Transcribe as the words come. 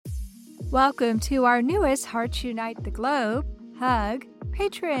Welcome to our newest Hearts Unite the Globe Hug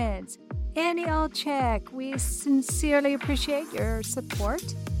patrons. Annie Olchek, we sincerely appreciate your support.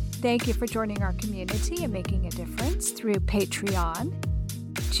 Thank you for joining our community and making a difference through Patreon.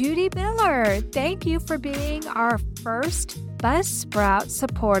 Judy Miller, thank you for being our first Buzzsprout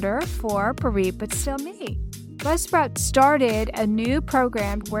supporter for Bereaved But Still Me. Buzzsprout started a new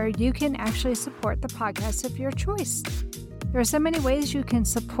program where you can actually support the podcast of your choice. There are so many ways you can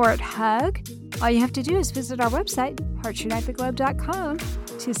support HUG. All you have to do is visit our website, heartsunitetheglobe.com,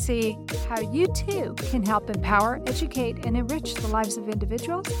 to see how you too can help empower, educate, and enrich the lives of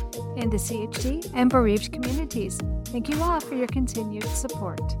individuals in the CHD and bereaved communities. Thank you all for your continued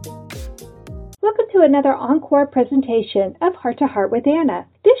support. Welcome to another Encore presentation of Heart to Heart with Anna.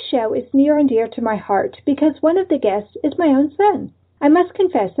 This show is near and dear to my heart because one of the guests is my own son. I must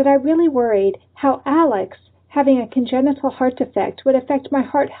confess that I really worried how Alex having a congenital heart defect would affect my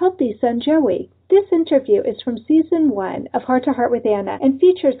heart-healthy son Joey. This interview is from Season 1 of Heart to Heart with Anna and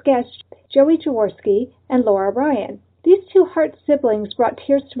features guests Joey Jaworski and Laura Ryan. These two heart siblings brought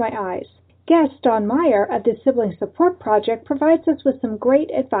tears to my eyes. Guest Don Meyer of the Sibling Support Project provides us with some great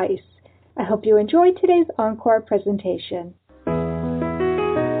advice. I hope you enjoyed today's Encore presentation.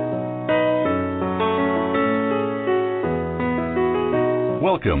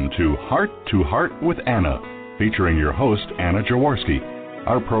 Welcome to Heart with Anna, featuring your host, Anna Jaworski.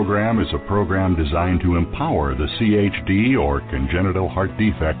 Our program is a program designed to empower the CHD or congenital heart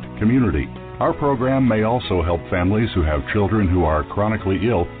defect community. Our program may also help families who have children who are chronically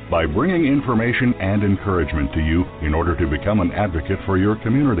ill by bringing information and encouragement to you in order to become an advocate for your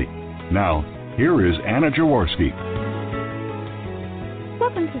community. Now, here is Anna Jaworski.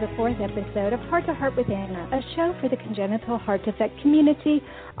 Welcome to the fourth episode of Heart to Heart with Anna, a show for the congenital heart defect community.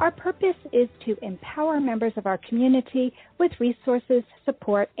 Our purpose is to empower members of our community with resources,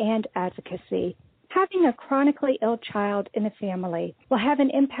 support, and advocacy. Having a chronically ill child in a family will have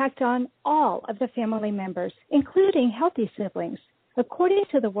an impact on all of the family members, including healthy siblings. According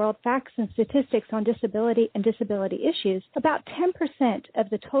to the World Facts and Statistics on Disability and Disability Issues, about 10% of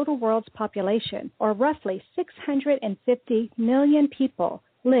the total world's population, or roughly 650 million people,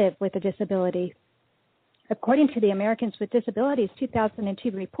 live with a disability. According to the Americans with Disabilities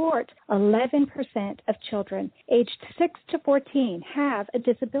 2002 report, 11% of children aged 6 to 14 have a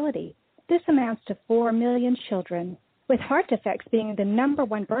disability. This amounts to 4 million children. With heart defects being the number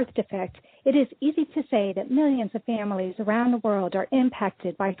one birth defect, it is easy to say that millions of families around the world are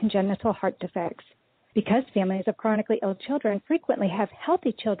impacted by congenital heart defects. Because families of chronically ill children frequently have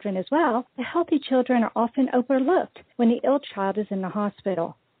healthy children as well, the healthy children are often overlooked when the ill child is in the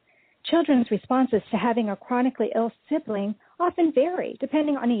hospital. Children's responses to having a chronically ill sibling often vary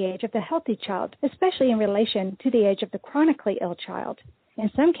depending on the age of the healthy child, especially in relation to the age of the chronically ill child. In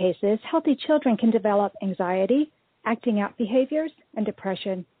some cases, healthy children can develop anxiety, acting out behaviors, and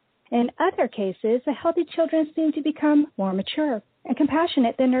depression. In other cases, the healthy children seem to become more mature and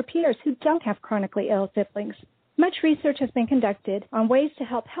compassionate than their peers who don't have chronically ill siblings. Much research has been conducted on ways to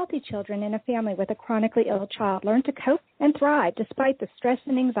help healthy children in a family with a chronically ill child learn to cope and thrive despite the stress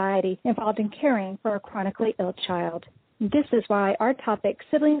and anxiety involved in caring for a chronically ill child. This is why our topic,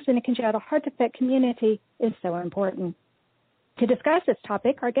 Siblings in a Congenital Heart Defect Community, is so important. To discuss this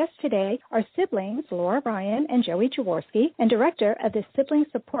topic, our guests today are siblings Laura Ryan and Joey Jaworski, and director of the Sibling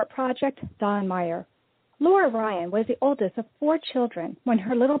Support Project, Don Meyer. Laura Ryan was the oldest of 4 children when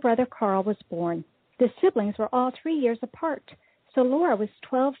her little brother Carl was born. The siblings were all 3 years apart, so Laura was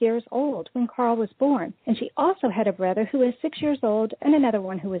 12 years old when Carl was born, and she also had a brother who was 6 years old and another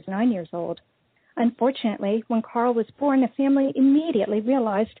one who was 9 years old. Unfortunately, when Carl was born, the family immediately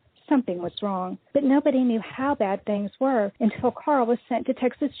realized something was wrong, but nobody knew how bad things were until Carl was sent to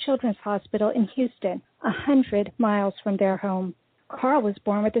Texas Children's Hospital in Houston, 100 miles from their home. Carl was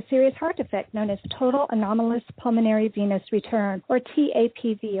born with a serious heart defect known as total anomalous pulmonary venous return, or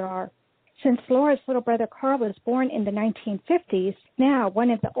TAPVR. Since Laura's little brother Carl was born in the 1950s, now one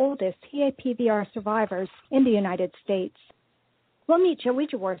of the oldest TAPVR survivors in the United States. We'll meet Joey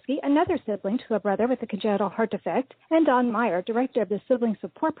Jaworski, another sibling to a brother with a congenital heart defect, and Don Meyer, director of the Sibling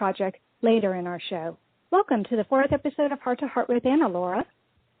Support Project, later in our show. Welcome to the fourth episode of Heart to Heart with Anna, Laura.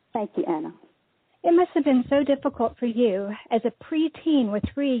 Thank you, Anna. It must have been so difficult for you as a preteen with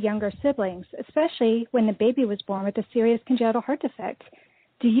 3 younger siblings, especially when the baby was born with a serious congenital heart defect.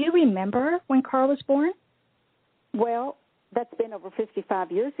 Do you remember when Carl was born? Well, that's been over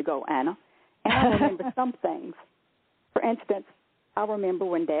 55 years ago, Anna, and I remember some things. For instance, I remember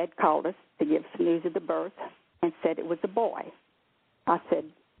when Dad called us to give us news of the birth and said it was a boy. I said,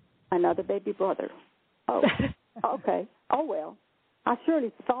 another baby brother. Oh, okay. Oh, well. I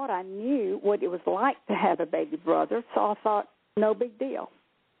surely thought I knew what it was like to have a baby brother, so I thought, no big deal.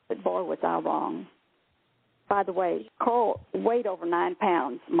 But boy, was I wrong. By the way, Carl weighed over 9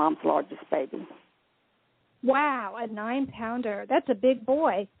 pounds, Mom's largest baby. Wow, a 9-pounder. That's a big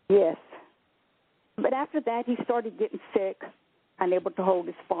boy. Yes. But after that, he started getting sick, unable to hold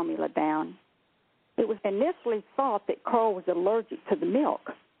his formula down. It was initially thought that Carl was allergic to the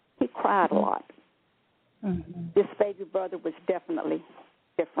milk. He cried a lot. Mm-hmm. This baby brother was definitely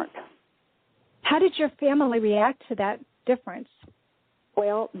different. How did your family react to that difference?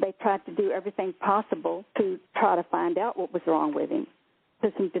 Well, they tried to do everything possible to try to find out what was wrong with him,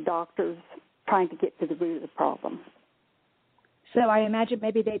 listening to doctors, trying to get to the root of the problem. So I imagine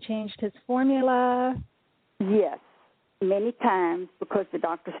maybe they changed his formula? Yes, many times, because the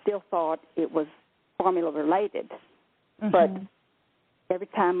doctor still thought it was formula-related. Mm-hmm. But every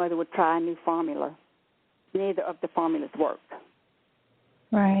time Mother would try a new formula, neither of the formulas worked.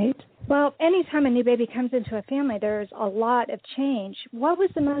 Right. Well, anytime a new baby comes into a family, there's a lot of change. What was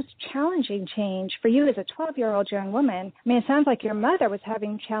the most challenging change for you as a 12-year-old young woman? I mean, it sounds like your mother was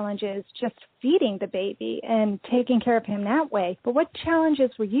having challenges just feeding the baby and taking care of him that way. But what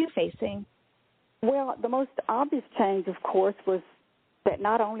challenges were you facing? Well, the most obvious change, of course, was that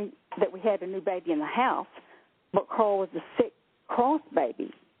not only that we had a new baby in the house, but Carl was a sick, cross baby,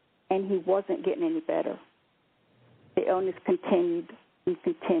 and he wasn't getting any better. The illness continued and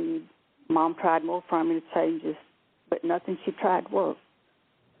continued. Mom tried more formula changes, but nothing she tried worked.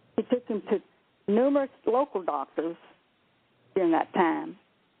 She took him to numerous local doctors during that time.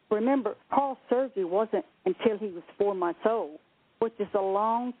 Remember, Carl's surgery wasn't until he was 4 months old, which is a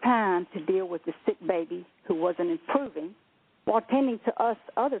long time to deal with a sick baby who wasn't improving while tending to us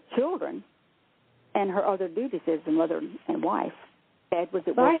other children and her other duties as a mother and wife. Dad was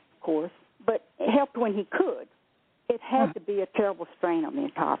at work, of course, but it helped when he could. It had to be a terrible strain on the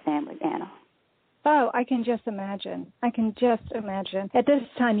entire family, Anna. Oh, I can just imagine. At this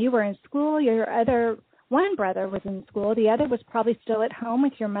time, you were in school. Your other one brother was in school. The other was probably still at home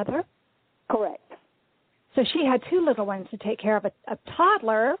with your mother? Correct. So she had 2 little ones to take care of, a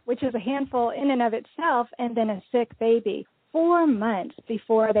toddler, which is a handful in and of itself, and then a sick baby. 4 months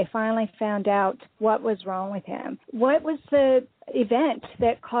before they finally found out what was wrong with him. What was the event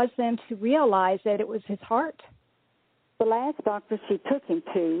that caused them to realize that it was his heart? The last doctor she took him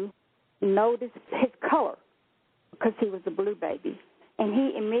to noticed his color because he was a blue baby, and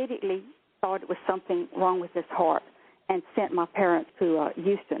he immediately thought it was something wrong with his heart and sent my parents to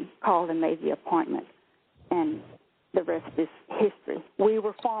Houston, called and made the appointment, and the rest is history. We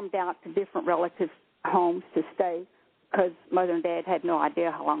were farmed out to different relatives' homes to stay because Mother and Dad had no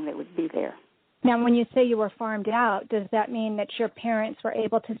idea how long they would be there. Now, when you say you were farmed out, does that mean that your parents were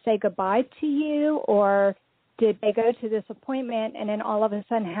able to say goodbye to you, or did they go to this appointment and then all of a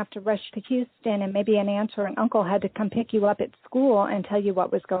sudden have to rush to Houston and maybe an aunt or an uncle had to come pick you up at school and tell you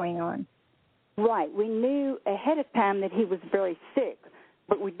what was going on? Right. We knew ahead of time that he was very sick,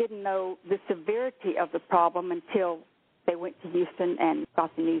 but we didn't know the severity of the problem until they went to Houston and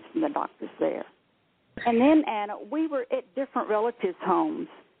got the news from the doctors there. And then, Anna, we were at different relatives' homes.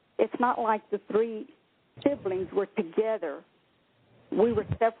 It's not like the 3 siblings were together. We were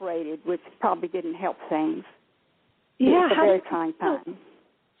separated, which probably didn't help things. Yeah, it was a very trying time.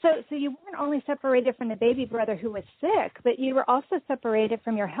 So you weren't only separated from the baby brother who was sick, but you were also separated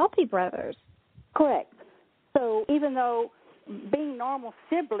from your healthy brothers. Correct. So even though being normal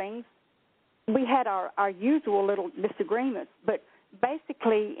siblings, we had our usual little disagreements, but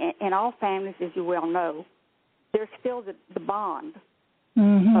basically in all families, as you well know, there's still the bond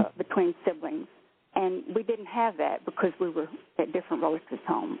between siblings, and we didn't have that because we were at different relatives'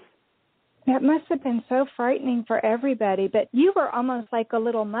 homes. That must have been so frightening for everybody, but you were almost like a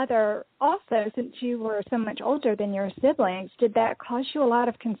little mother also since you were so much older than your siblings. Did that cause you a lot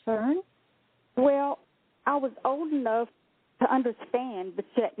of concern? Well, I was old enough to understand, but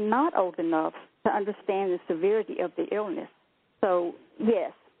yet not old enough to understand the severity of the illness. So,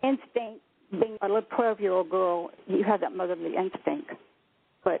 yes, instinct, being a little 12-year-old girl, you have that motherly instinct.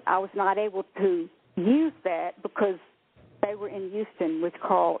 But I was not able to use that because they were in Houston with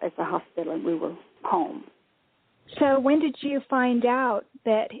Carl at the hospital, and we were home. So when did you find out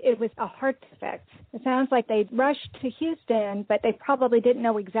that it was a heart defect? It sounds like they rushed to Houston, but they probably didn't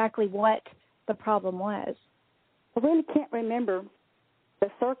know exactly what the problem was. I really can't remember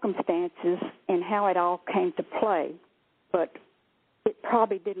the circumstances and how it all came to play, but it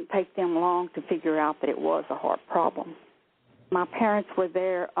probably didn't take them long to figure out that it was a heart problem. My parents were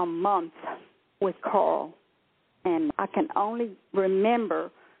there a month with Carl, and I can only remember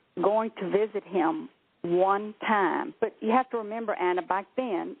going to visit him one time. But you have to remember, Anna, back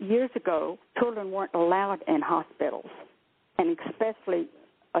then, years ago, children weren't allowed in hospitals, and especially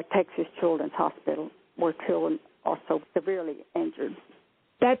a Texas Children's Hospital where children are so severely injured.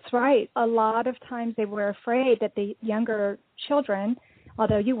 That's right. A lot of times they were afraid that the younger children,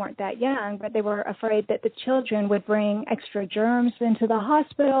 although you weren't that young, but they were afraid that the children would bring extra germs into the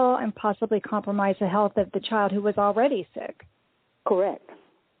hospital and possibly compromise the health of the child who was already sick. Correct.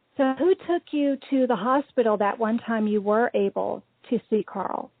 So who took you to the hospital that one time you were able to see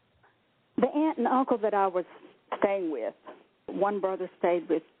Carl? The aunt and uncle that I was staying with. One brother stayed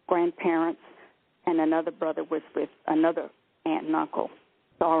with grandparents, and another brother was with another aunt and uncle.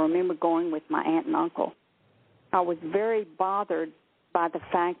 So I remember going with my aunt and uncle. I was very bothered by the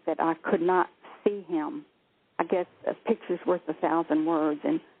fact that I could not see him. I guess a picture's worth 1,000 words.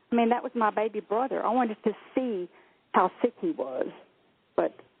 And, I mean, that was my baby brother. I wanted to see how sick he was.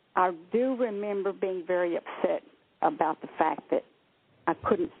 But I do remember being very upset about the fact that I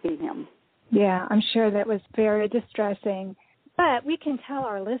couldn't see him. Yeah, I'm sure that was very distressing. But we can tell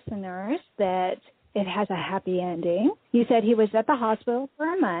our listeners that it has a happy ending. You said he was at the hospital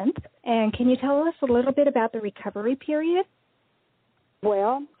for a month. And can you tell us a little bit about the recovery period?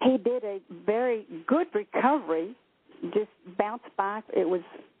 Well, he did a very good recovery, just bounced back. It was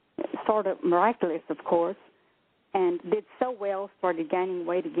sort of miraculous, of course, and did so well, started gaining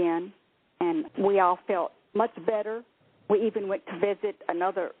weight again, and we all felt much better. We even went to visit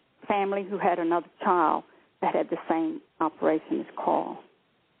another family who had another child that had the same operation as Carl.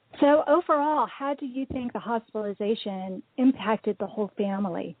 So overall, how do you think the hospitalization impacted the whole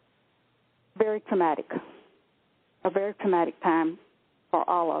family? Very traumatic, a very traumatic time for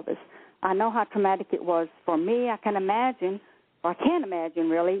all of us. I know how traumatic it was for me. I can imagine, or I can't imagine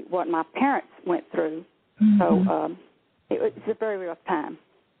really, what my parents went through. Mm-hmm. So it was a very rough time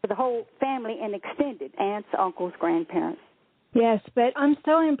for the whole family and extended, aunts, uncles, grandparents. Yes, but I'm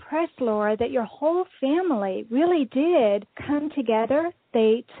so impressed, Laura, that your whole family really did come together.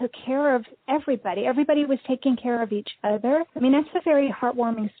 They took care of everybody. Everybody was taking care of each other. I mean, that's a very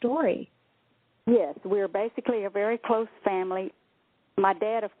heartwarming story. Yes, we were basically a very close family. My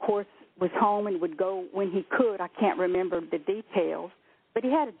dad, of course, was home and would go when he could. I can't remember the details, but he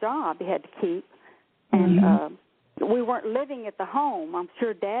had a job he had to keep. And we weren't living at the home. I'm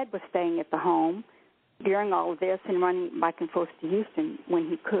sure Dad was staying at the home during all of this and running back and forth to Houston when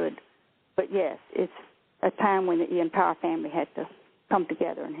he could. But, yes, it's a time when the entire family had to come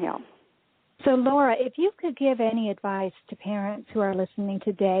together and help. So, Laura, if you could give any advice to parents who are listening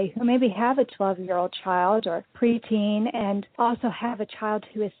today who maybe have a 12-year-old child or preteen and also have a child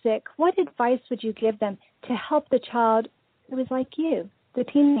who is sick, what advice would you give them to help the child who is like you, the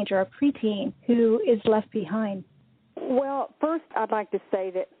teenager or preteen who is left behind? Well, first I'd like to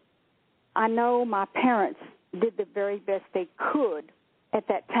say that I know my parents did the very best they could at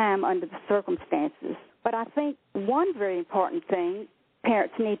that time under the circumstances. But I think one very important thing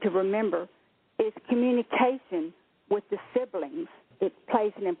parents need to remember is communication with the siblings. It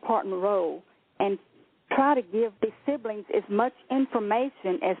plays an important role. And try to give the siblings as much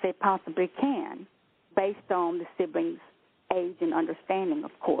information as they possibly can based on the siblings' age and understanding,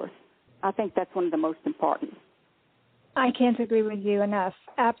 of course. I think that's one of the most important. I can't agree with you enough.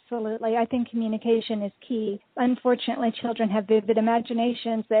 Absolutely. I think communication is key. Unfortunately, children have vivid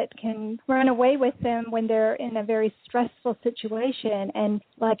imaginations that can run away with them when they're in a very stressful situation. And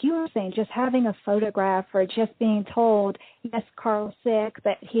like you were saying, just having a photograph or just being told, yes, Carl's sick,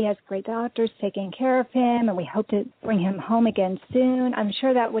 but he has great doctors taking care of him, and we hope to bring him home again soon. I'm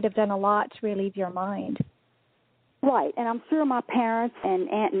sure that would have done a lot to relieve your mind. Right. And I'm sure my parents and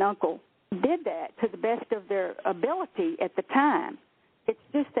aunt and uncle did that to the best of their ability at the time. It's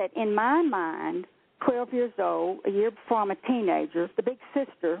just that in my mind, 12 years old, a year before I'm a teenager, the big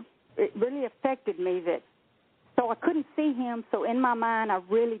sister, it really affected me that, so I couldn't see him, so in my mind I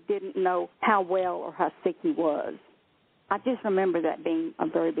really didn't know how well or how sick he was. I just remember that being a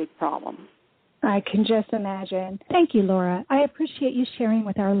very big problem. I can just imagine. Thank you, Laura. I appreciate you sharing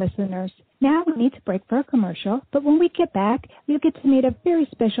with our listeners. Now we need to break for a commercial, but when we get back, you'll get to meet a very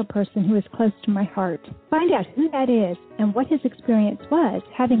special person who is close to my heart. Find out who that is and what his experience was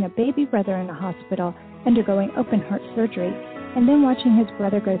having a baby brother in the hospital undergoing open heart surgery and then watching his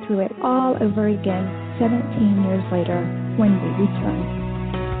brother go through it all over again 17 years later when we return.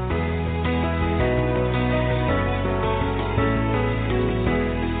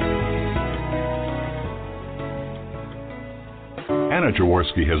 Anna Anna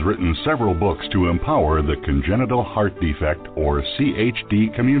Jaworski has written several books to empower the congenital heart defect, or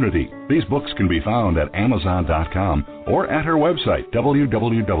CHD, community. These books can be found at Amazon.com or at her website,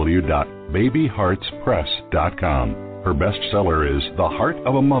 www.babyheartspress.com. Her bestseller is The Heart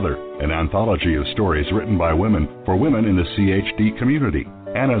of a Mother, an anthology of stories written by women for women in the CHD community.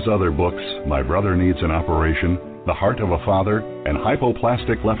 Anna's other books, My Brother Needs an Operation, The Heart of a Father, and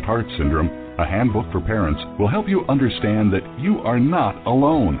Hypoplastic Left Heart Syndrome, a handbook for parents, will help you understand that you are not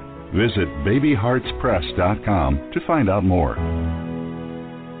alone. Visit babyheartspress.com to find out more.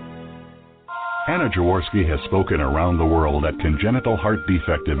 Anna Jaworski has spoken around the world at congenital heart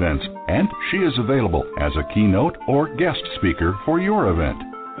defect events, and she is available as a keynote or guest speaker for your event.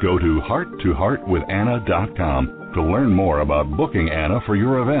 Go to hearttoheartwithanna.com to learn more about booking Anna for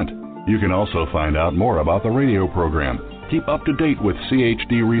your event. You can also find out more about the radio program, keep up to date with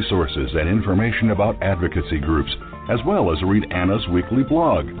CHD resources and information about advocacy groups, as well as read Anna's weekly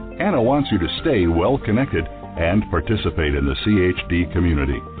blog. Anna wants you to stay well connected and participate in the CHD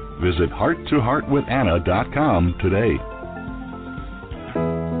community. Visit hearttoheartwithanna.com today.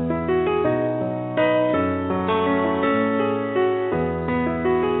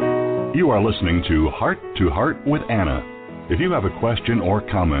 You are listening to Heart with Anna. If you have a question or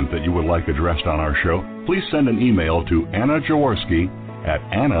comment that you would like addressed on our show, please send an email to Anna Jaworski at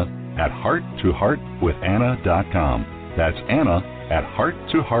anna@hearttoheartwithanna.com. That's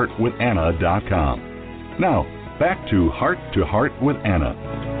Anna@hearttoheartwithanna.com. Now, back to Heart with Anna.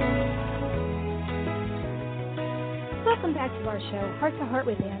 Welcome back to our show, Heart to Heart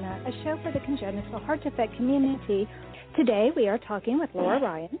with Anna, a show for the congenital heart defect community. Today we are talking with Laura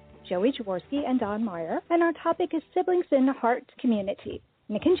Ryan, Joey Jaworski, and Don Meyer, and our topic is siblings in the heart community.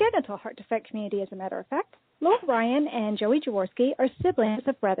 In the congenital heart defect community, as a matter of fact, Laura Ryan and Joey Jaworski are siblings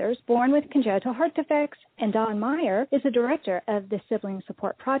of brothers born with congenital heart defects, and Don Meyer is the director of the Sibling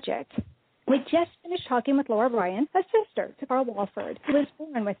Support Project. We just finished talking with Laura Ryan, a sister to Carl Walford, who was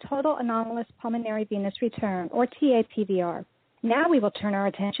born with total anomalous pulmonary venous return, or TAPVR. Now we will turn our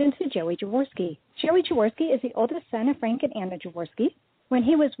attention to Joey Jaworski. Joey Jaworski is the oldest son of Frank and Anna Jaworski. When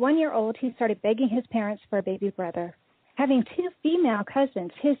he was 1 year old, he started begging his parents for a baby brother. Having two female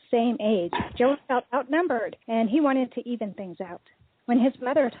cousins his same age, Joey felt outnumbered, and he wanted to even things out. When his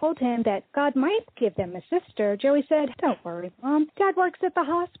mother told him that God might give them a sister, Joey said, "Don't worry, Mom. Dad works at the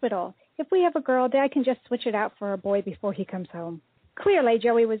hospital. If we have a girl, Dad can just switch it out for a boy before he comes home." Clearly,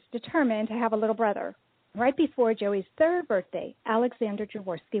 Joey was determined to have a little brother. Right before Joey's third birthday, Alexander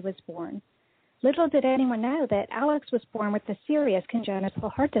Jaworski was born. Little did anyone know that Alex was born with a serious congenital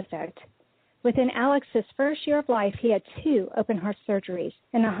heart defect. Within Alex's first year of life, he had 2 open-heart surgeries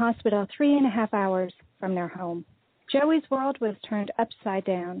in a hospital 3.5 hours from their home. Joey's world was turned upside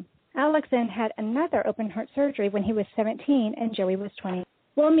down. Alex then had another open-heart surgery when he was 17 and Joey was 20.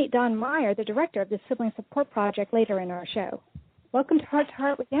 We'll meet Don Meyer, the director of the Sibling Support Project, later in our show. Welcome to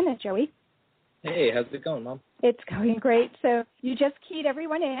Heart with Anna, Joey. Hey, how's it going, Mom? It's going great. So you just keyed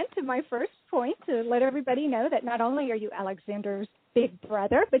everyone in to my first point to let everybody know that not only are you Alexander's big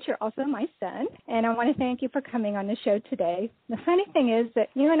brother, but you're also my son. And I want to thank you for coming on the show today. The funny thing is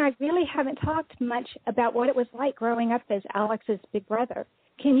that you and I really haven't talked much about what it was like growing up as Alex's big brother.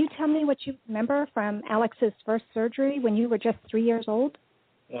 Can you tell me what you remember from Alex's first surgery when you were just 3 years old?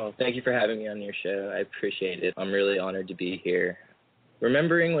 Well, thank you for having me on your show. I appreciate it. I'm really honored to be here.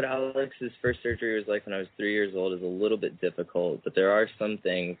 Remembering what Alex's first surgery was like when I was 3 years old is a little bit difficult, but there are some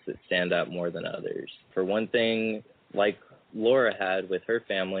things that stand out more than others. For one thing, like Laura had with her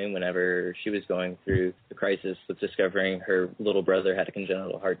family whenever she was going through the crisis with discovering her little brother had a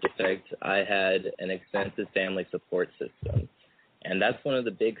congenital heart defect, I had an extensive family support system. And that's one of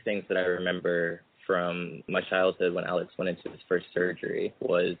the big things that I remember from my childhood when Alex went into his first surgery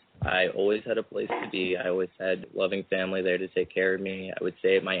was I always had a place to be. I always had loving family there to take care of me. I would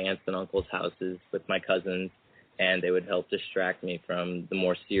stay at my aunts and uncles' houses with my cousins, and they would help distract me from the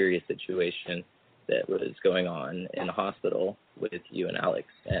more serious situation that was going on in the hospital with you and Alex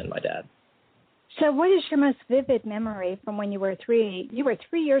and my dad. So what is your most vivid memory from when you were 3? You were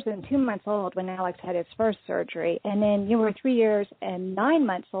 3 years and 2 months old when Alex had his first surgery, and then you were 3 years and 9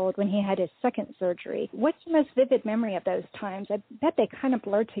 months old when he had his second surgery. What's your most vivid memory of those times? I bet they kind of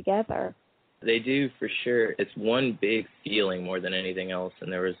blur together. They do, for sure. It's one big feeling more than anything else,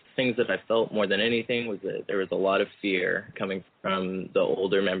 and there was things that I felt more than anything was that there was a lot of fear coming from the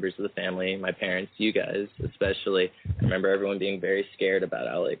older members of the family, my parents, you guys especially. I remember everyone being very scared about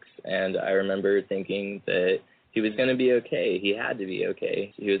Alex, and I remember thinking that he was going to be okay. He had to be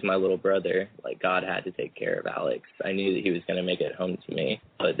okay. He was my little brother. Like, God had to take care of Alex. I knew that he was going to make it home to me.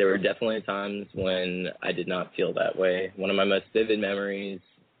 But there were definitely times when I did not feel that way. One of my most vivid memories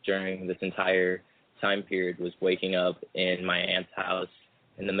during this entire time period was waking up in my aunt's house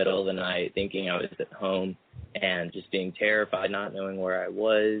in the middle of the night thinking I was at home and just being terrified, not knowing where I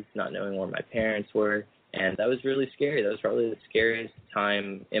was, not knowing where my parents were. And that was really scary. That was probably the scariest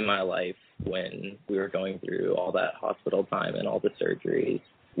time in my life when we were going through all that hospital time and all the surgeries.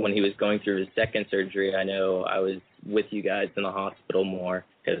 When he was going through his second surgery, I know I was with you guys in the hospital more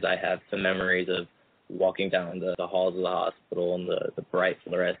because I have some memories of walking down the halls of the hospital and the bright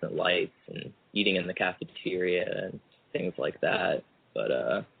fluorescent lights and eating in the cafeteria and things like that.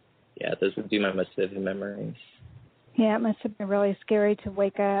 But, yeah, those would be my most vivid memories. Yeah, it must have been really scary to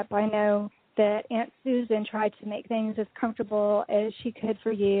wake up. I know that Aunt Susan tried to make things as comfortable as she could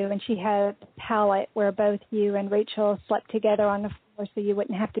for you, and she had a pallet where both you and Rachel slept together on the floor so you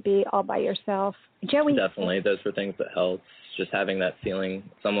wouldn't have to be all by yourself. Joey? Definitely. Those were things that helped, just having that feeling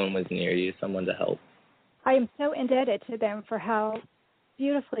someone was near you, someone to help. I am so indebted to them for how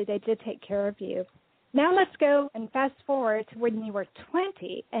beautifully they did take care of you. Now let's go and fast forward to when you were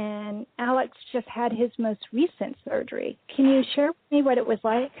 20 and Alex just had his most recent surgery. Can you share with me what it was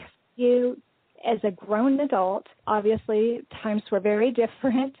like for you as a grown adult? Obviously, times were very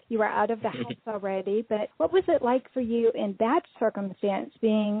different. You were out of the house already, but what was it like for you in that circumstance,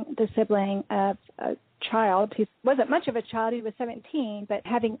 being the sibling of a child who wasn't much of a child, he was 17, but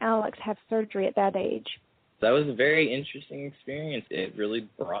having Alex have surgery at that age? That was a very interesting experience. It really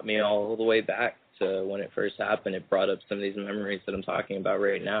brought me all the way back to when it first happened. It brought up some of these memories that I'm talking about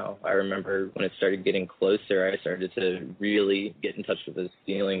right now. I remember when it started getting closer, I started to really get in touch with those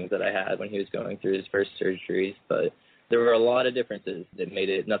feelings that I had when he was going through his first surgeries. But there were a lot of differences that made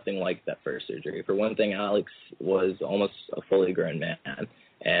it nothing like that first surgery. For one thing, Alex was almost a fully grown man,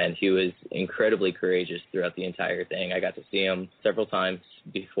 and he was incredibly courageous throughout the entire thing. I got to see him several times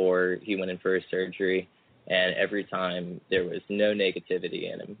before he went in for his surgery. And every time there was no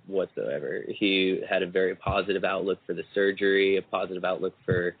negativity in him whatsoever. He had a very positive outlook for the surgery, a positive outlook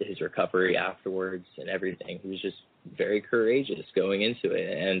for his recovery afterwards and everything. He was just very courageous going into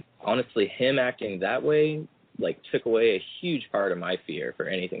it. And honestly, him acting that way, took away a huge part of my fear for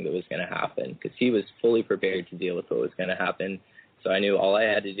anything that was going to happen, because he was fully prepared to deal with what was going to happen. So I knew all I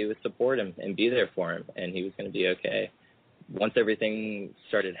had to do was support him and be there for him, and he was going to be okay. Once everything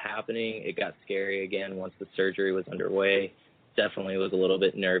started happening, it got scary again. Once the surgery was underway, definitely was a little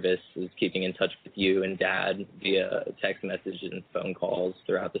bit nervous. Was keeping in touch with you and Dad via text messages and phone calls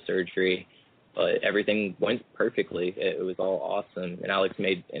throughout the surgery. But everything went perfectly. It was all awesome. And Alex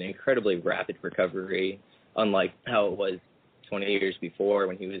made an incredibly rapid recovery, unlike how it was 20 years before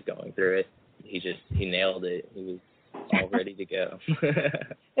when he was going through it. He nailed it. He was all ready to go.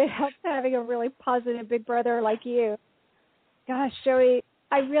 It helps having a really positive big brother like you. Gosh, Joey,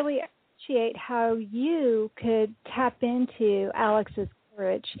 I really appreciate how you could tap into Alex's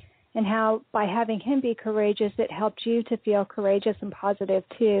courage and how by having him be courageous, it helped you to feel courageous and positive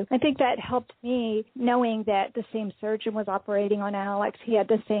too. I think that helped me knowing that the same surgeon was operating on Alex. He had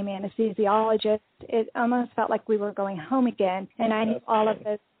the same anesthesiologist. It almost felt like we were going home again. And I knew all of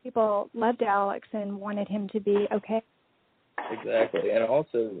those people loved Alex and wanted him to be okay. Exactly. And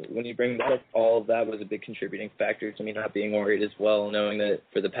also, when you bring that up, all of that was a big contributing factor to me not being worried as well, knowing that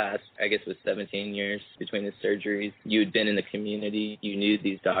for the past, I guess it was 17 years between the surgeries, you had been in the community, you knew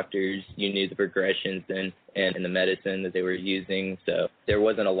these doctors, you knew the progressions and the medicine that they were using, so there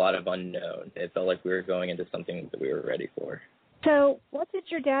wasn't a lot of unknown. It felt like we were going into something that we were ready for. So what did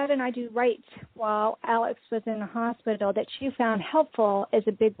your dad and I do right while Alex was in the hospital that you found helpful as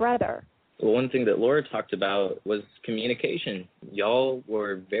a big brother? Well, one thing that Laura talked about was communication. Y'all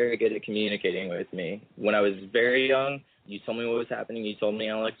were very good at communicating with me. When I was very young, you told me what was happening. You told me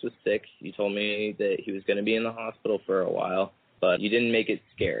Alex was sick. You told me that he was going to be in the hospital for a while, but you didn't make it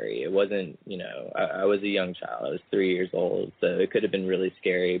scary. It wasn't, I was a young child. I was 3 years old, so it could have been really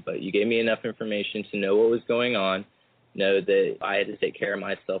scary, but you gave me enough information to know what was going on, know that I had to take care of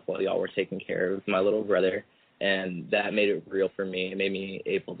myself while y'all were taking care of my little brother. And that made it real for me. It made me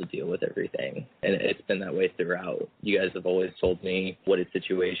able to deal with everything. And it's been that way throughout. You guys have always told me what his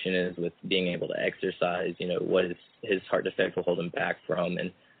situation is with being able to exercise, what is his heart defect will hold him back from.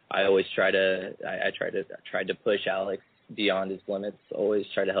 And I always tried to push Alex beyond his limits, always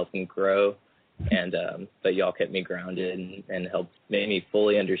try to help him grow. And but y'all kept me grounded and helped made me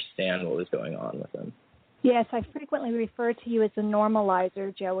fully understand what was going on with him. Yes, I frequently refer to you as the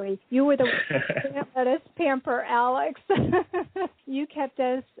normalizer, Joey. You were the one that let us pamper Alex. You kept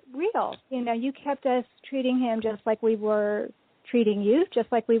us real. You kept us treating him just like we were treating you,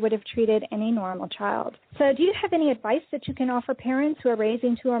 just like we would have treated any normal child. So do you have any advice that you can offer parents who are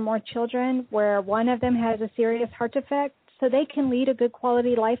raising 2 or more children where one of them has a serious heart defect so they can lead a good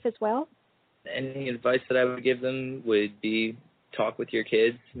quality life as well? Any advice that I would give them would be talk with your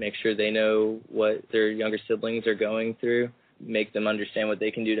kids, make sure they know what their younger siblings are going through, make them understand what they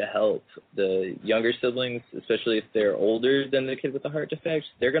can do to help. The younger siblings, especially if they're older than the kid with the heart defect,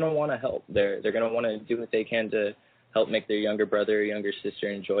 they're going to want to help. They're going to want to do what they can to help make their younger brother or younger sister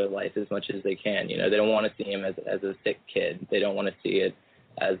enjoy life as much as they can. They don't want to see him as a sick kid. They don't want to see it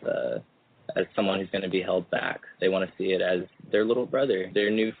as someone who's going to be held back. They want to see it as their little brother, their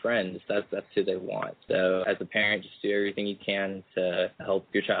new friend. That's who they want. So as a parent, just do everything you can to help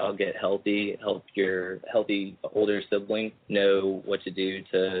your child get healthy, help your healthy older sibling know what to do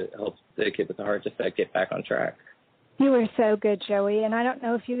to help the kid with the heart defect get back on track. You were so good, Joey, and I don't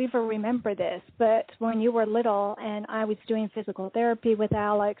know if you even remember this, but when you were little and I was doing physical therapy with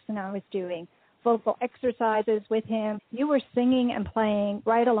Alex and I was doing vocal exercises with him, you were singing and playing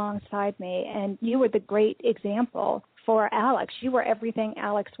right alongside me, and you were the great example for Alex. You were everything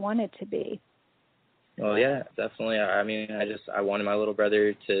Alex wanted to be. Well, yeah, definitely. I mean, I wanted my little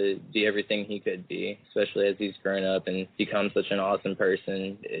brother to be everything he could be, especially as he's grown up and become such an awesome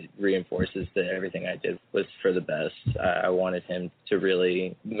person. It reinforces that everything I did was for the best. I wanted him to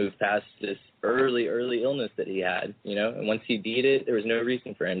really move past this early illness that he had, and once he beat it, there was no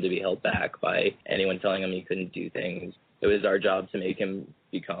reason for him to be held back by anyone telling him he couldn't do things. It was our job to make him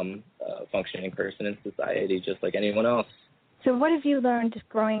become a functioning person in society just like anyone else. So what have you learned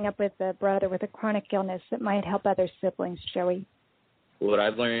growing up with a brother with a chronic illness that might help other siblings, Joey? What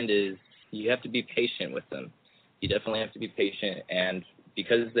I've learned is you have to be patient with them. You definitely have to be patient, and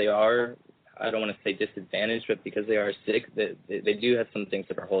because they are, I don't want to say disadvantaged, but because they are sick, they do have some things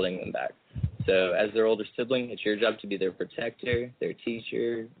that are holding them back. So as their older sibling, it's your job to be their protector, their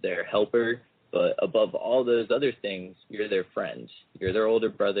teacher, their helper. But above all those other things, you're their friend. You're their older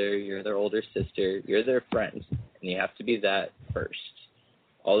brother, you're their older sister, you're their friend. And you have to be that first.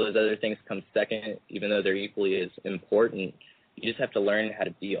 All those other things come second, even though they're equally as important. You just have to learn how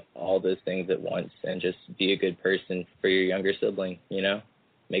to be all those things at once and just be a good person for your younger sibling,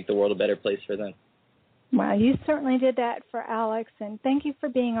 Make the world a better place for them. Wow, you certainly did that for Alex, and thank you for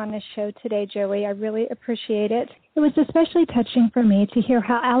being on this show today, Joey. I really appreciate it. It was especially touching for me to hear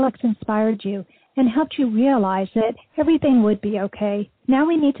how Alex inspired you and helped you realize that everything would be okay. Now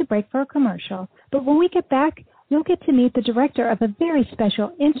we need to break for a commercial, but when we get back, you'll get to meet the director of a very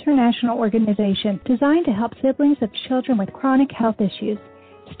special international organization designed to help siblings of children with chronic health issues.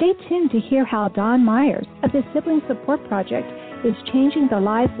 Stay tuned to hear how Don Myers of the Sibling Support Project is changing the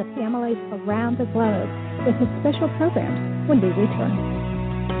lives of families around the globe with his special programs when we return.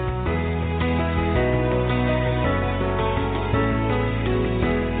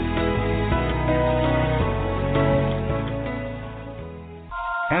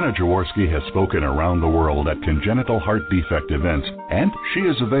 Anna Jaworski has spoken around the world at congenital heart defect events, and she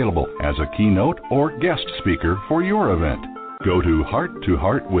is available as a keynote or guest speaker for your event. Go to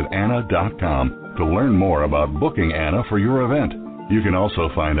hearttoheartwithanna.com to learn more about booking Anna for your event. You can also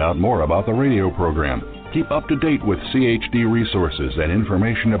find out more about the radio program, keep up to date with CHD resources and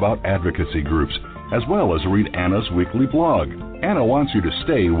information about advocacy groups, as well as read Anna's weekly blog. Anna wants you to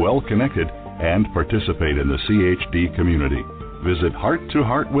stay well connected and participate in the CHD community. Visit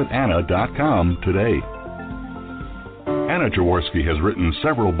hearttoheartwithanna.com today. Anna Jaworski has written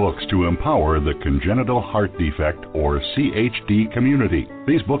several books to empower the congenital heart defect or CHD community.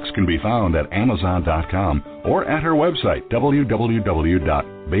 These books can be found at Amazon.com or at her website,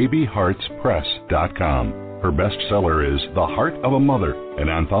 www.babyheartspress.com. Her bestseller is The Heart of a Mother, an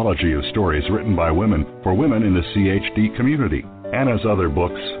anthology of stories written by women for women in the CHD community. Anna's other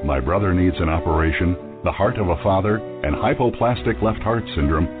books, My Brother Needs an Operation, The Heart of a Father, and Hypoplastic Left Heart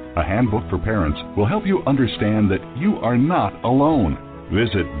Syndrome, a handbook for parents, will help you understand that you are not alone.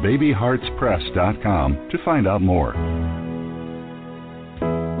 Visit babyheartspress.com to find out more.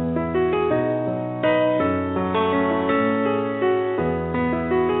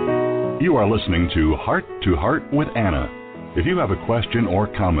 You are listening to Heart with Anna. If you have a question or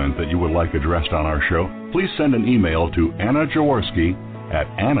comment that you would like addressed on our show, please send an email to Anna Jaworski at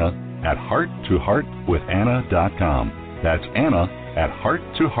anna@hearttoheartwithanna.com. That's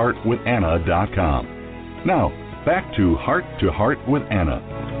Anna@hearttoheartwithanna.com. Now, back to Heart with Anna.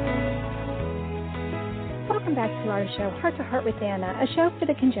 Welcome welcome back to our show, Heart to Heart with Anna, a show for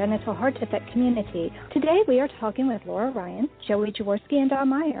the congenital heart defect community. Today we are talking with Laura Ryan, Joey Jaworski, and Don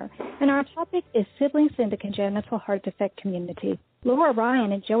Meyer, and our topic is siblings in the congenital heart defect community. Laura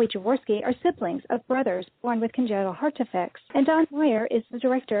Ryan and Joey Jaworski are siblings of brothers born with congenital heart defects, and Don Meyer is the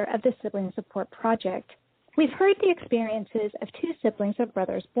director of the Sibling Support Project. We've heard the experiences of two siblings of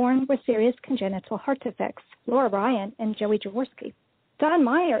brothers born with serious congenital heart defects, Laura Ryan and Joey Jaworski. Don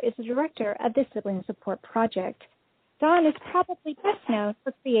Meyer is the director of the Sibling Support Project. Don is probably best known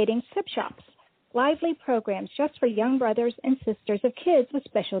for creating SIB shops, lively programs just for young brothers and sisters of kids with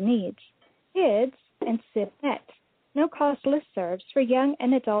special needs. Kids and SibNet, no-cost listservs for young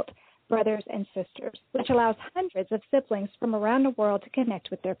and adult brothers and sisters, which allows hundreds of siblings from around the world to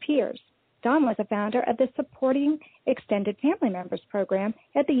connect with their peers. Don was a founder of the Supporting Extended Family Members program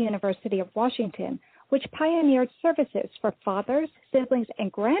at the University of Washington, which pioneered services for fathers, siblings,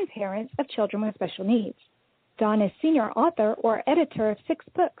 and grandparents of children with special needs. Don is senior author or editor of 6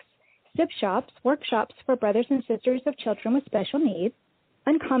 books, SIB Shops, Workshops for Brothers and Sisters of Children with Special Needs,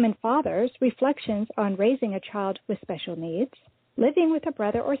 Uncommon Fathers, Reflections on Raising a Child with Special Needs, Living with a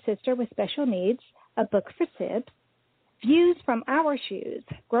Brother or Sister with Special Needs, a book for SIBs, Views from Our Shoes,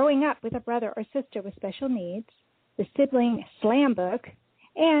 Growing Up with a Brother or Sister with Special Needs, the Sibling Slam Book,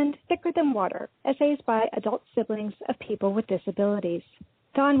 and Thicker Than Water, essays by adult siblings of people with disabilities.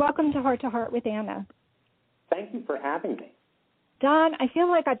 Don, welcome to Heart with Anna. Thank you for having me. Don, I feel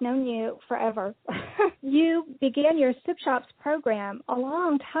like I've known you forever. You began your SIB Shops program a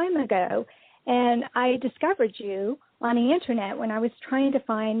long time ago, and I discovered you on the Internet when I was trying to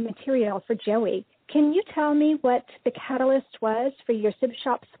find material for Joey. Can you tell me what the catalyst was for your SIB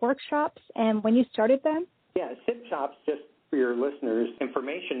Shops workshops and when you started them? Yeah, SIB Shops, just for your listeners,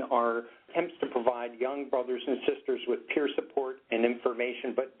 information are attempts to provide young brothers and sisters with peer support and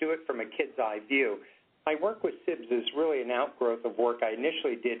information, but do it from a kid's eye view. My work with SIBs is really an outgrowth of work I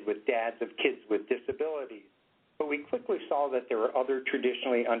initially did with dads of kids with disabilities. But we quickly saw that there were other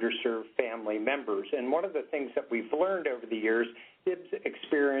traditionally underserved family members. And one of the things that we've learned over the years, SIBs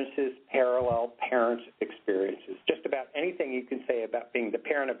experiences parallel parents' experiences. Just about anything you can say about being the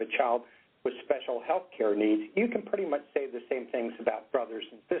parent of a child with special health care needs, you can pretty much say the same things about brothers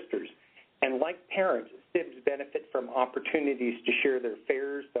and sisters. And like parents, SIBs benefit from opportunities to share their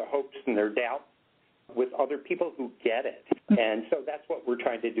fears, their hopes, and their doubts with other people who get it. And so that's what we're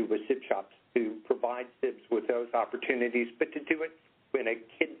trying to do with SIB Shops, to provide SIBs with those opportunities, but to do it in a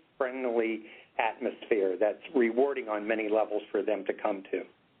kid-friendly atmosphere that's rewarding on many levels for them to come to.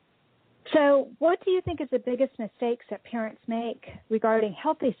 So what do you think is the biggest mistakes that parents make regarding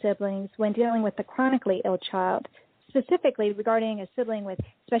healthy siblings when dealing with a chronically ill child, specifically regarding a sibling with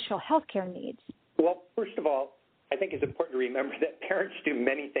special health care needs? Well, first of all, I think it's important to remember that parents do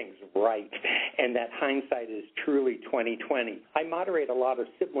many things right, and that hindsight is truly 20/20. I moderate a lot of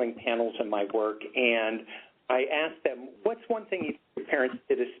sibling panels in my work, and I ask them, what's one thing your parents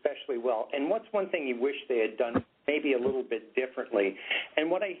did especially well, and what's one thing you wish they had done maybe a little bit differently? And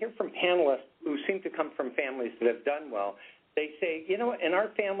what I hear from panelists who seem to come from families that have done well, they say, you know, in our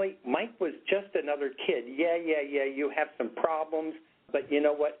family, Mike was just another kid. Yeah, you have some problems, but you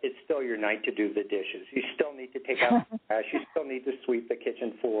know what? It's still your night to do the dishes. You still need to take out the trash. You still need to sweep the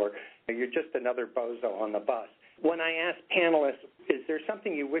kitchen floor. You're just another bozo on the bus. When I ask panelists, is there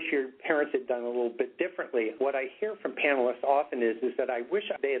something you wish your parents had done a little bit differently? What I hear from panelists often is that I wish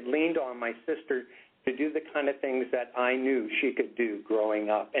they had leaned on my sister to do the kind of things that I knew she could do growing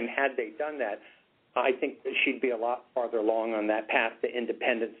up. And had they done that, I think that she'd be a lot farther along on that path to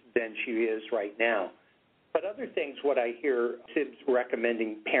independence than she is right now. But other things, what I hear SIBs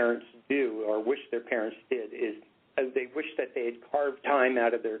recommending parents do or wish their parents did is they wish that they had carved time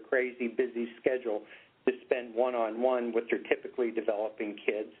out of their crazy, busy schedule to spend one-on-one with their typically developing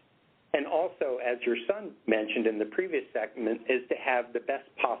kids. And also, as your son mentioned in the previous segment, is to have the best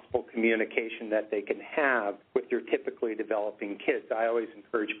possible communication that they can have with their typically developing kids. I always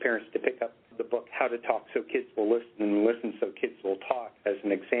encourage parents to pick up the book, How to Talk So Kids Will Listen, and Listen So Kids Will Talk, as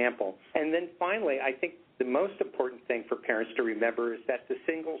an example. And then finally, I think the most important thing for parents to remember is that the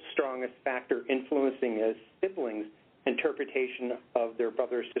single strongest factor influencing a sibling's interpretation of their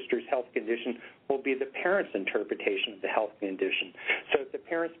brother or sister's health condition will be the parent's interpretation of the health condition. So if the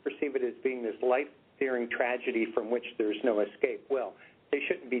parents perceive it as being this life-threatening tragedy from which there's no escape, well, they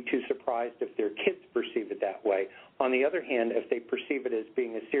shouldn't be too surprised if their kids perceive it that way. On the other hand, if they perceive it as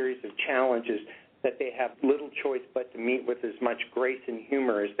being a series of challenges that they have little choice but to meet with as much grace and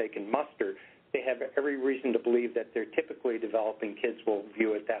humor as they can muster, they have every reason to believe that their typically developing kids will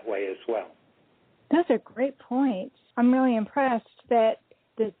view it that way as well. Those are great points. I'm really impressed that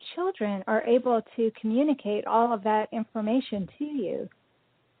the children are able to communicate all of that information to you?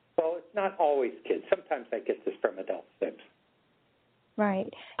 Well, it's not always kids. Sometimes I get this from adult sibs.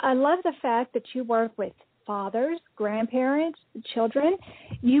 Right. I love the fact that you work with fathers, grandparents, children.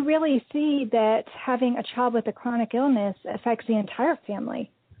 You really see that having a child with a chronic illness affects the entire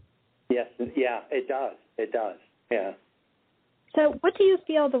family. Yes, yeah, it does. It does, yeah. So what do you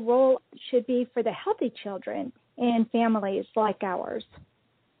feel the role should be for the healthy children in families like ours?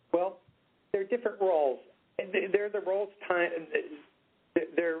 Well, there are different roles. They're the roles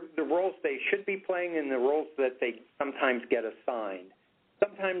they're the roles they should be playing and the roles that they sometimes get assigned.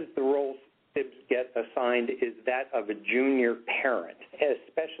 Sometimes the roles sibs get assigned is that of a junior parent,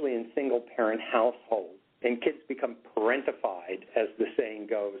 especially in single-parent households. And kids become parentified, as the saying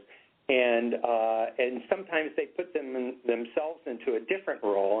goes. And sometimes they put themselves into a different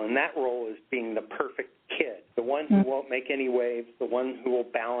role, and that role is being the perfect kid, the one who won't make any waves, the one who will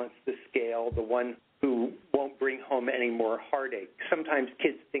balance the scale, the one who won't bring home any more heartache. Sometimes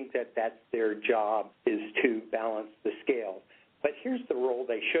kids think that that's their job, is to balance the scale. But here's the role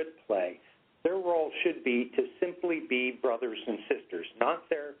they should play. Their role should be to simply be brothers and sisters, not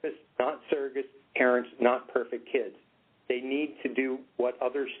therapists, not surrogates, parents, not perfect kids. They need to do what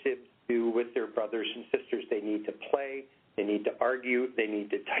other sibs do with their brothers and sisters. They need to play, they need to argue, they need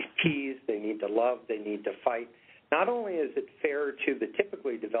to tease, they need to love, they need to fight. Not only is it fair to the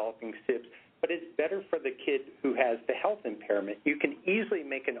typically developing sibs, but it's better for the kid who has the health impairment. You can easily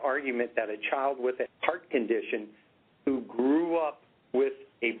make an argument that a child with a heart condition who grew up with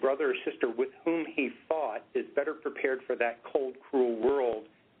a brother or sister with whom he fought is better prepared for that cold, cruel world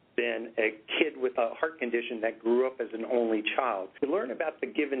than a kid with a heart condition that grew up as an only child. You learn about the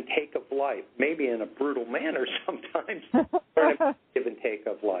give and take of life, maybe in a brutal manner sometimes, learn about the give and take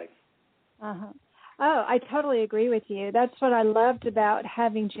of life. Uh-huh. Oh, I totally agree with you. That's what I loved about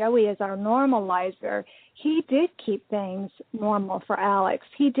having Joey as our normalizer. He did keep things normal for Alex.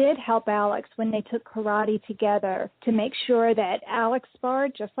 He did help Alex when they took karate together to make sure that Alex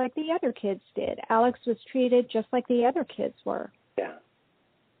sparred just like the other kids did. Alex was treated just like the other kids were. Yeah.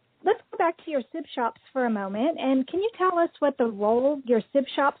 Let's go back to your sib shops for a moment. And can you tell us what the role your sib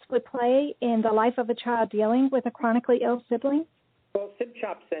shops would play in the life of a child dealing with a chronically ill sibling? Well, sib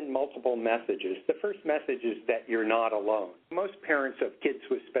shops send multiple messages. The first message is that you're not alone. Most parents of kids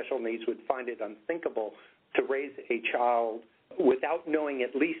with special needs would find it unthinkable to raise a child without knowing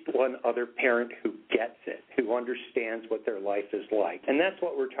at least one other parent who gets it, who understands what their life is like. And that's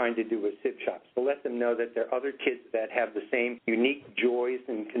what we're trying to do with sib shops, to let them know that there are other kids that have the same unique joys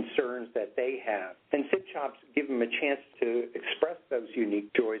and concerns that they have. And sib shops give them a chance to express those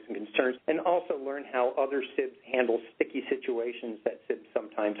unique joys and concerns and also learn how other sibs handle sticky situations that sibs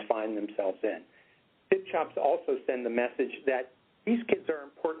sometimes find themselves in. Sib shops also send the message that these kids are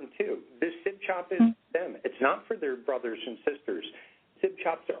important too. This sib shop is for them. It's not for their brothers and sisters. Sib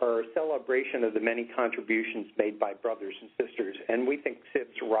shops are a celebration of the many contributions made by brothers and sisters, and we think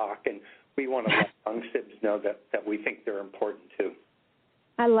sibs rock, and we want to let young sibs know that we think they're important too.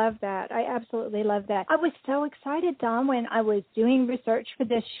 I love that. I absolutely love that. I was so excited, Don, when I was doing research for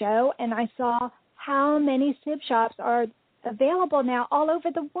this show, and I saw how many sib shops are available now all over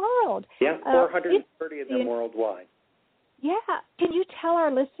the world. Yeah, 430 of them worldwide. Yeah. Can you tell our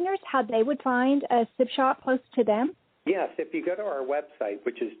listeners how they would find a sib shop close to them? Yes. If you go to our website,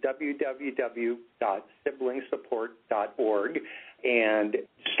 which is www.siblingsupport.org, and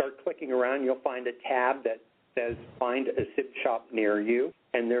start clicking around, you'll find a tab that says Find a Sib Shop Near You,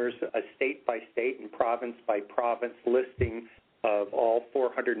 and there's a state-by-state and province-by-province listing of all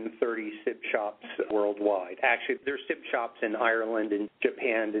 430 sib shops worldwide. Actually, there's sib shops in Ireland and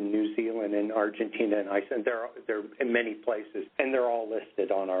Japan and New Zealand and Argentina and Iceland. They're in many places, and they're all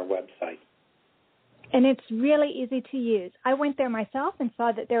listed on our website. And it's really easy to use. I went there myself and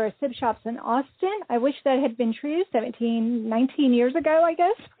saw that there are sib shops in Austin. I wish that had been true 19 years ago, I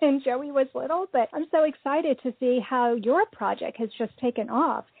guess, when Joey was little. But I'm so excited to see how your project has just taken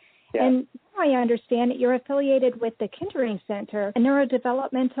off. Yeah. And I understand that you're affiliated with the Kindering Center, a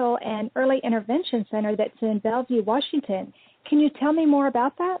neurodevelopmental and early intervention center that's in Bellevue, Washington. Can you tell me more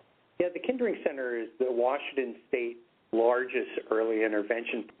about that? Yeah, the Kindering Center is the Washington State largest early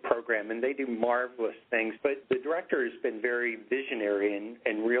intervention program, and they do marvelous things. But the director has been very visionary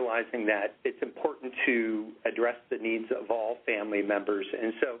in realizing that it's important to address the needs of all family members.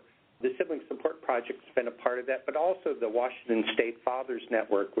 And so the Sibling Support Project has been a part of that, but also the Washington State Fathers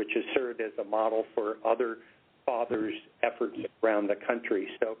Network, which has served as a model for other fathers' efforts around the country.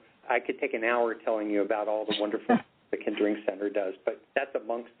 So I could take an hour telling you about all the wonderful the Kindering Center does, but that's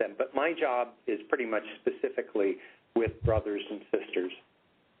amongst them. But my job is pretty much specifically with brothers and sisters.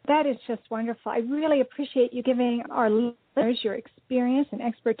 That is just wonderful. I really appreciate you giving our listeners your experience and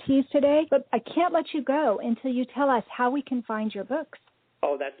expertise today, but I can't let you go until you tell us how we can find your books.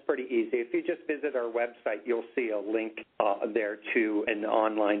 Oh, that's pretty easy. If you just visit our website, you'll see a link there to an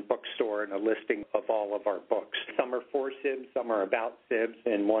online bookstore and a listing of all of our books. Some are for SIBS, some are about SIBS,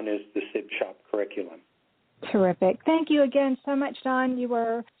 and one is the SIB Shop curriculum. Terrific. Thank you again so much, Don. You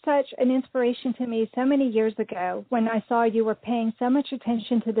were such an inspiration to me so many years ago when I saw you were paying so much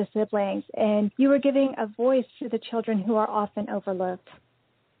attention to the siblings and you were giving a voice to the children who are often overlooked.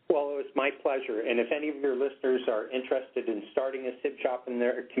 Well, it was my pleasure. And if any of your listeners are interested in starting a SIB shop in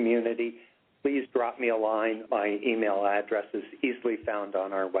their community, please drop me a line. My email address is easily found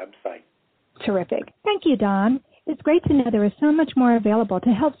on our website. Terrific. Thank you, Don. It's great to know there is so much more available to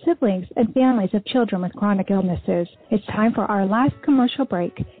help siblings and families of children with chronic illnesses. It's time for our last commercial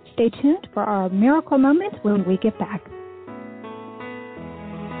break. Stay tuned for our miracle moment when we get back.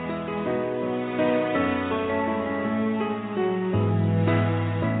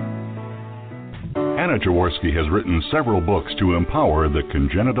 Anna Jaworski has written several books to empower the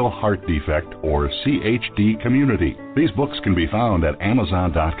congenital heart defect, or CHD, community. These books can be found at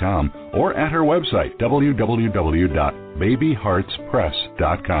Amazon.com or at her website,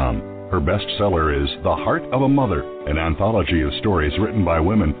 www.babyheartspress.com. Her bestseller is The Heart of a Mother, an anthology of stories written by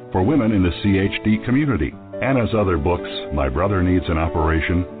women for women in the CHD community. Anna's other books, My Brother Needs an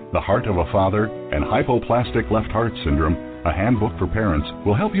Operation, The Heart of a Father, and Hypoplastic Left Heart Syndrome, a handbook for parents,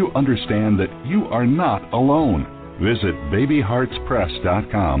 will help you understand that you are not alone. Visit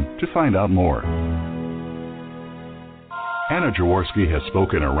babyheartspress.com to find out more. Anna Jaworski has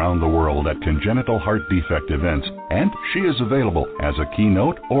spoken around the world at congenital heart defect events, and she is available as a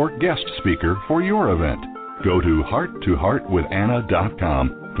keynote or guest speaker for your event. Go to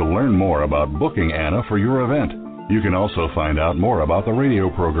hearttoheartwithanna.com to learn more about booking Anna for your event. You can also find out more about the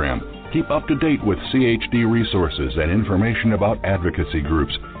radio program. Keep up to date with CHD resources and information about advocacy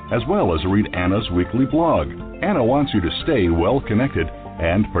groups, as well as read Anna's weekly blog. Anna wants you to stay well connected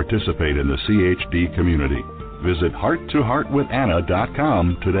and participate in the CHD community. Visit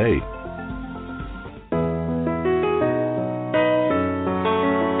hearttoheartwithanna.com today.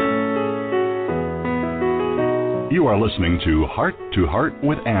 You are listening to Heart to Heart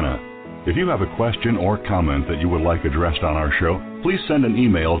with Anna. If you have a question or comment that you would like addressed on our show, please send an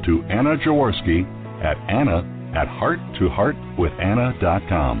email to Anna Jaworski at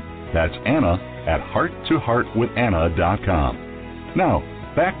anna@hearttoheartwithanna.com. That's Anna@hearttoheartwithanna.com. Now,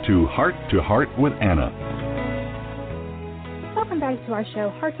 back to Heart with Anna. Welcome back to our show,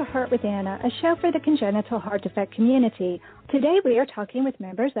 Heart to Heart with Anna, a show for the congenital heart defect community. Today we are talking with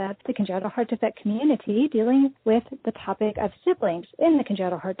members of the congenital heart defect community dealing with the topic of siblings in the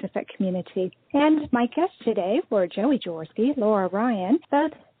congenital heart defect community. And my guests today were Joey Jaworski, Laura Ryan,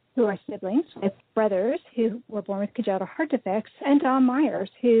 both who are siblings with brothers who were born with congenital heart defects, and Don Myers,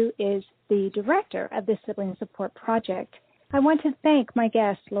 who is the director of the Sibling Support Project. I want to thank my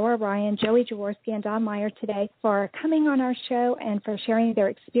guests, Laura Ryan, Joey Jaworski, and Don Meyer today for coming on our show and for sharing their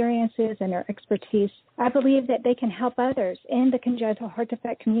experiences and their expertise. I believe that they can help others in the congenital heart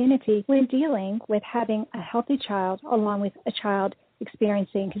defect community when dealing with having a healthy child along with a child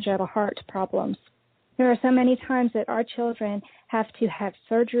experiencing congenital heart problems. There are so many times that our children have to have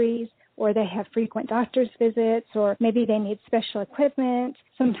surgeries, or they have frequent doctor's visits, or maybe they need special equipment.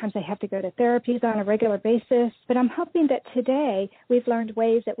 Sometimes they have to go to therapies on a regular basis. But I'm hoping that today we've learned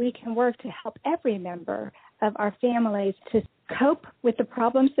ways that we can work to help every member of our families to cope with the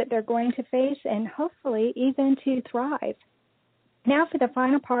problems that they're going to face and hopefully even to thrive. Now for the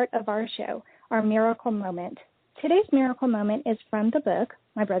final part of our show, our miracle moment. Today's miracle moment is from the book,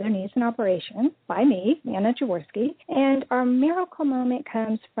 My Brother Needs an Operation, by me, Anna Jaworski, and our miracle moment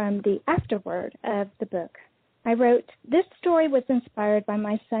comes from the afterword of the book. I wrote, "This story was inspired by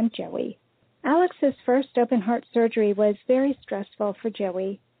my son, Joey. Alex's first open-heart surgery was very stressful for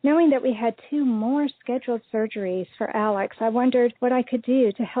Joey. Knowing that we had 2 more scheduled surgeries for Alex, I wondered what I could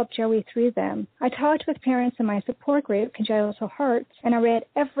do to help Joey through them. I talked with parents in my support group, Congenital Hearts, and I read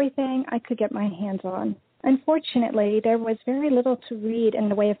everything I could get my hands on. Unfortunately, there was very little to read in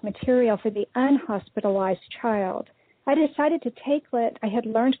the way of material for the unhospitalized child. I decided to take what I had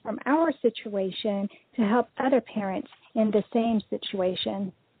learned from our situation to help other parents in the same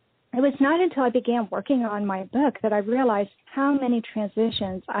situation. It was not until I began working on my book that I realized how many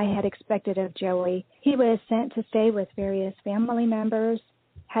transitions I had expected of Joey. He was sent to stay with various family members,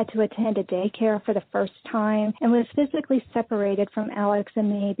 had to attend a daycare for the first time, and was physically separated from Alex and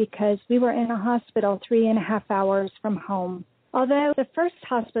me because we were in a hospital 3.5 hours from home. Although the first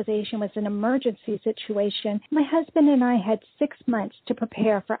hospitalization was an emergency situation, my husband and I had 6 months to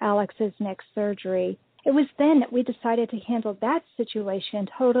prepare for Alex's next surgery. It was then that we decided to handle that situation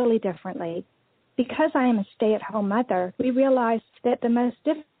totally differently. Because I am a stay-at-home mother, we realized that the most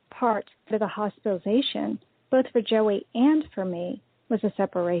difficult part for the hospitalization, both for Joey and for me, was a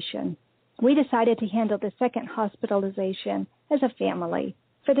separation. We decided to handle the second hospitalization as a family.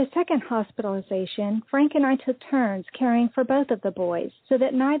 For the second hospitalization, Frank and I took turns caring for both of the boys so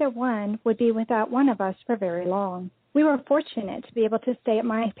that neither one would be without one of us for very long. We were fortunate to be able to stay at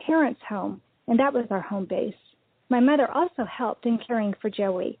my parents' home, and that was our home base. My mother also helped in caring for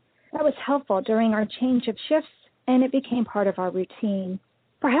Joey. That was helpful during our change of shifts, and it became part of our routine.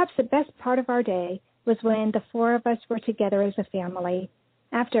 Perhaps the best part of our day was when the four of us were together as a family.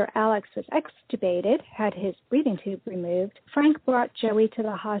 After Alex was extubated, had his breathing tube removed, Frank brought Joey to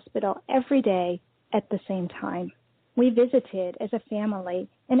the hospital every day at the same time. We visited as a family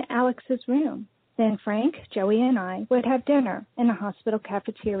in Alex's room. Then Frank, Joey, and I would have dinner in the hospital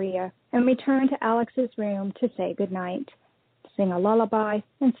cafeteria and return to Alex's room to say goodnight, sing a lullaby,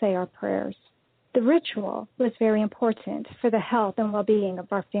 and say our prayers. The ritual was very important for the health and well-being of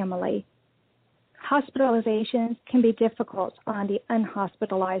our family. Hospitalizations can be difficult on the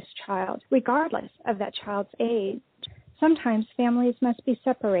unhospitalized child, regardless of that child's age. Sometimes families must be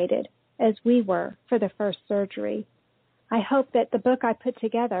separated, as we were for the first surgery. I hope that the book I put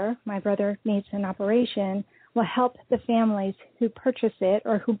together, My Brother Needs an Operation, will help the families who purchase it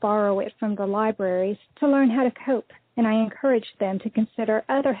or who borrow it from the libraries to learn how to cope. And I encourage them to consider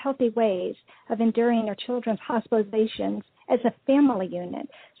other healthy ways of enduring their children's hospitalizations as a family unit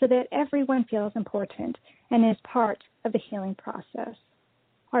so that everyone feels important and is part of the healing process.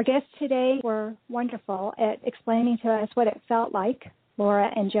 Our guests today were wonderful at explaining to us what it felt like.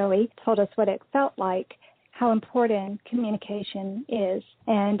 Laura and Joey told us what it felt like, how important communication is,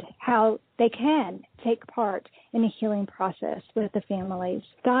 and how they can take part in the healing process with the families.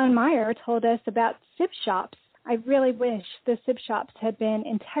 Don Meyer told us about SIP shops. I really wish the SIP shops had been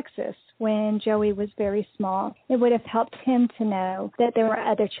in Texas when Joey was very small. It would have helped him to know that there were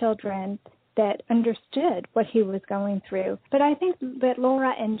other children that understood what he was going through. But I think that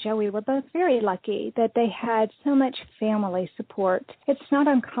Laura and Joey were both very lucky that they had so much family support. It's not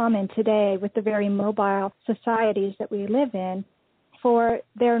uncommon today with the very mobile societies that we live in for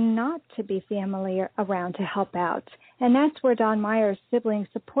there not to be family around to help out. And that's where Don Meyer's sibling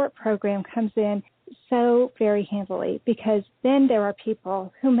support program comes in so very handily, because then there are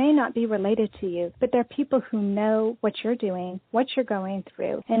people who may not be related to you, but they're people who know what you're doing, what you're going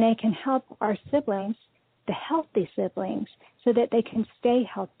through, and they can help our siblings, the healthy siblings, so that they can stay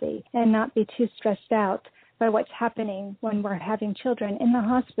healthy and not be too stressed out by what's happening when we're having children in the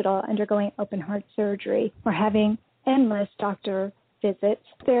hospital undergoing open heart surgery. We're having endless doctor visits,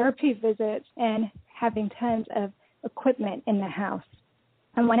 therapy visits, and having tons of equipment in the house.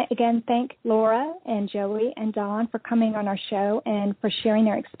 I want to again thank Laura and Joey and Dawn for coming on our show and for sharing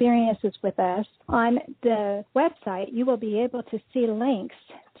their experiences with us. On the website, you will be able to see links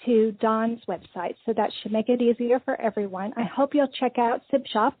to Dawn's website, so that should make it easier for everyone. I hope you'll check out SIP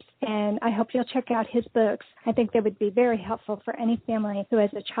Shops, and I hope you'll check out his books. I think they would be very helpful for any family who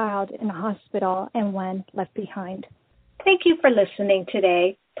has a child in the hospital and one left behind. Thank you for listening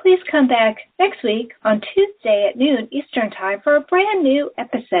today. Please come back next week on Tuesday at noon Eastern Time for a brand new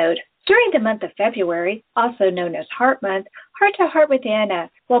episode. During the month of February, also known as Heart Month, Heart to Heart with Anna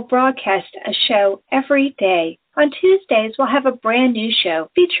will broadcast a show every day. On Tuesdays, we'll have a brand new show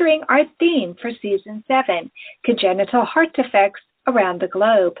featuring our theme for Season 7, Congenital Heart Defects Around the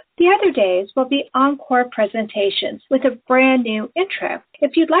Globe. The other days will be Encore presentations with a brand new intro.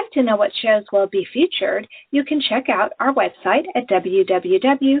 If you'd like to know what shows will be featured, you can check out our website at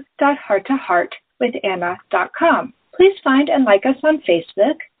www.hearttoheartwithanna.com. Please find and like us on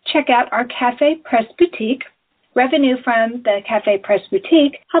Facebook. Check out our Cafe Press Boutique. Revenue from the Cafe Press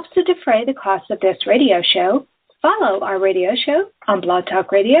Boutique helps to defray the cost of this radio show. Follow our radio show on Blog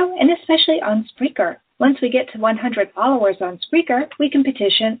Talk Radio and especially on Spreaker. Once we get to 100 followers on Spreaker, we can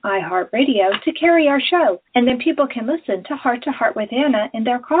petition iHeartRadio to carry our show, and then people can listen to Heart with Anna in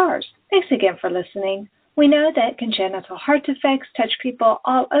their cars. Thanks again for listening. We know that congenital heart defects touch people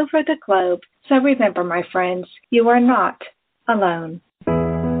all over the globe, so remember, my friends, you are not alone.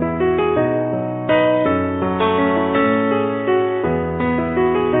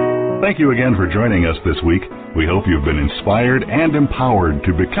 Thank you again for joining us this week. We hope you've been inspired and empowered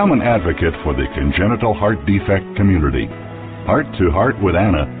to become an advocate for the congenital heart defect community. Heart to Heart with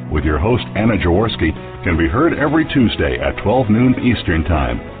Anna, with your host Anna Jaworski, can be heard every Tuesday at 12 noon Eastern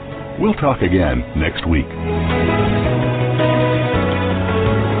Time. We'll talk again next week.